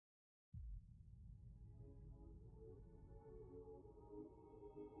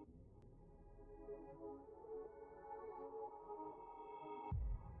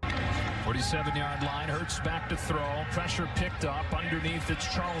47-yard line. Hurts back to throw. Pressure picked up. Underneath,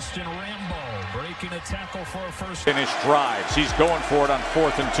 it's Charleston Rambo breaking a tackle for a first. Finish drives. He's going for it on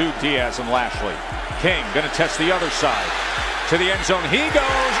 4th and 2. Diaz and Lashley. King going to test the other side. To the end zone. He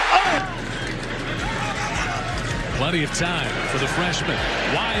goes. Oh! Plenty of time for the freshman.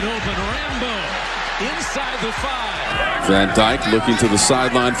 Wide open. Rambo inside the 5. Van Dyke looking to the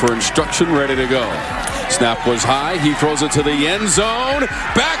sideline for instruction, ready to go. Snap was high. He throws it to the end zone.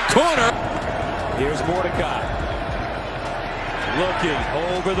 Back corner. Here's Mordecai. Looking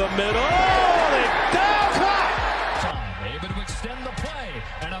over the middle. Oh, Able to extend the play,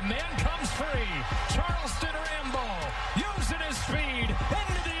 and a man comes free. Charleston Rambo using his speed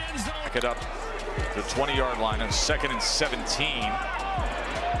into the end zone. Back it up the 20-yard line on 2nd and 17.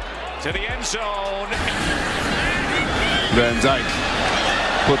 To the end zone. Van Dyke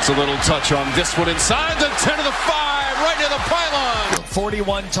puts a little touch on this one inside the 10 to the 5, right near the pylon.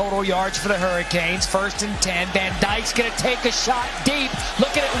 41 total yards for the Hurricanes. 1st and 10. Van Dyke's going to take a shot deep.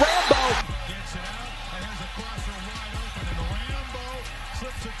 Looking at Rambo. Gets it out, and has a crosser wide open, and Rambo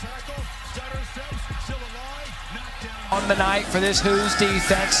slips a tackle. Stutter steps, still alive, knocked down. On the night for this Who's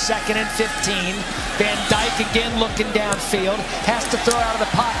defense. 2nd and 15. Van Dyke again looking downfield. Has to throw out of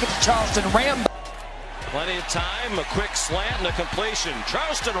the pocket to Charleston Rambo. Plenty of time, a quick slant and a completion.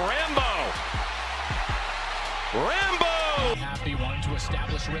 Charleston Rambo. Rambo! Happy one to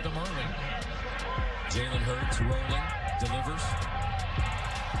establish rhythm early. Jalen Hurts rolling, delivers.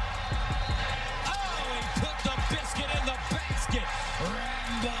 Oh, he put the biscuit in the basket.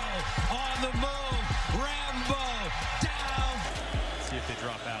 Rambo on the move. Rambo down. See if they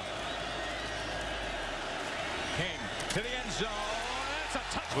drop out. King to the end zone. That's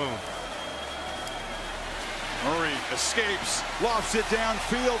a touch. Boom. Murray escapes, lofts it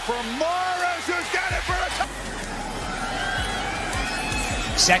downfield for Morris, who's got it for a touchdown.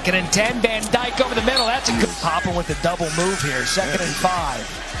 2nd and 10. Van Dyke over the middle. That's a good popping with the double move here. 2nd and 5.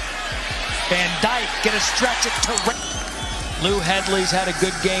 Van Dyke gonna stretch it to Lou Headley's had a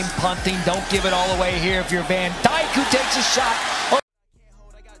good game punting. Don't give it all away here if you're Van Dyke, who takes a shot.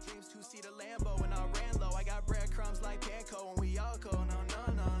 I got dreams to see the Lambo, and I ran low. I got breadcrumbs like Panko, and we all go no.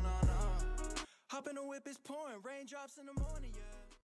 Hop in the whip is pouring, raindrops in the morning, yeah.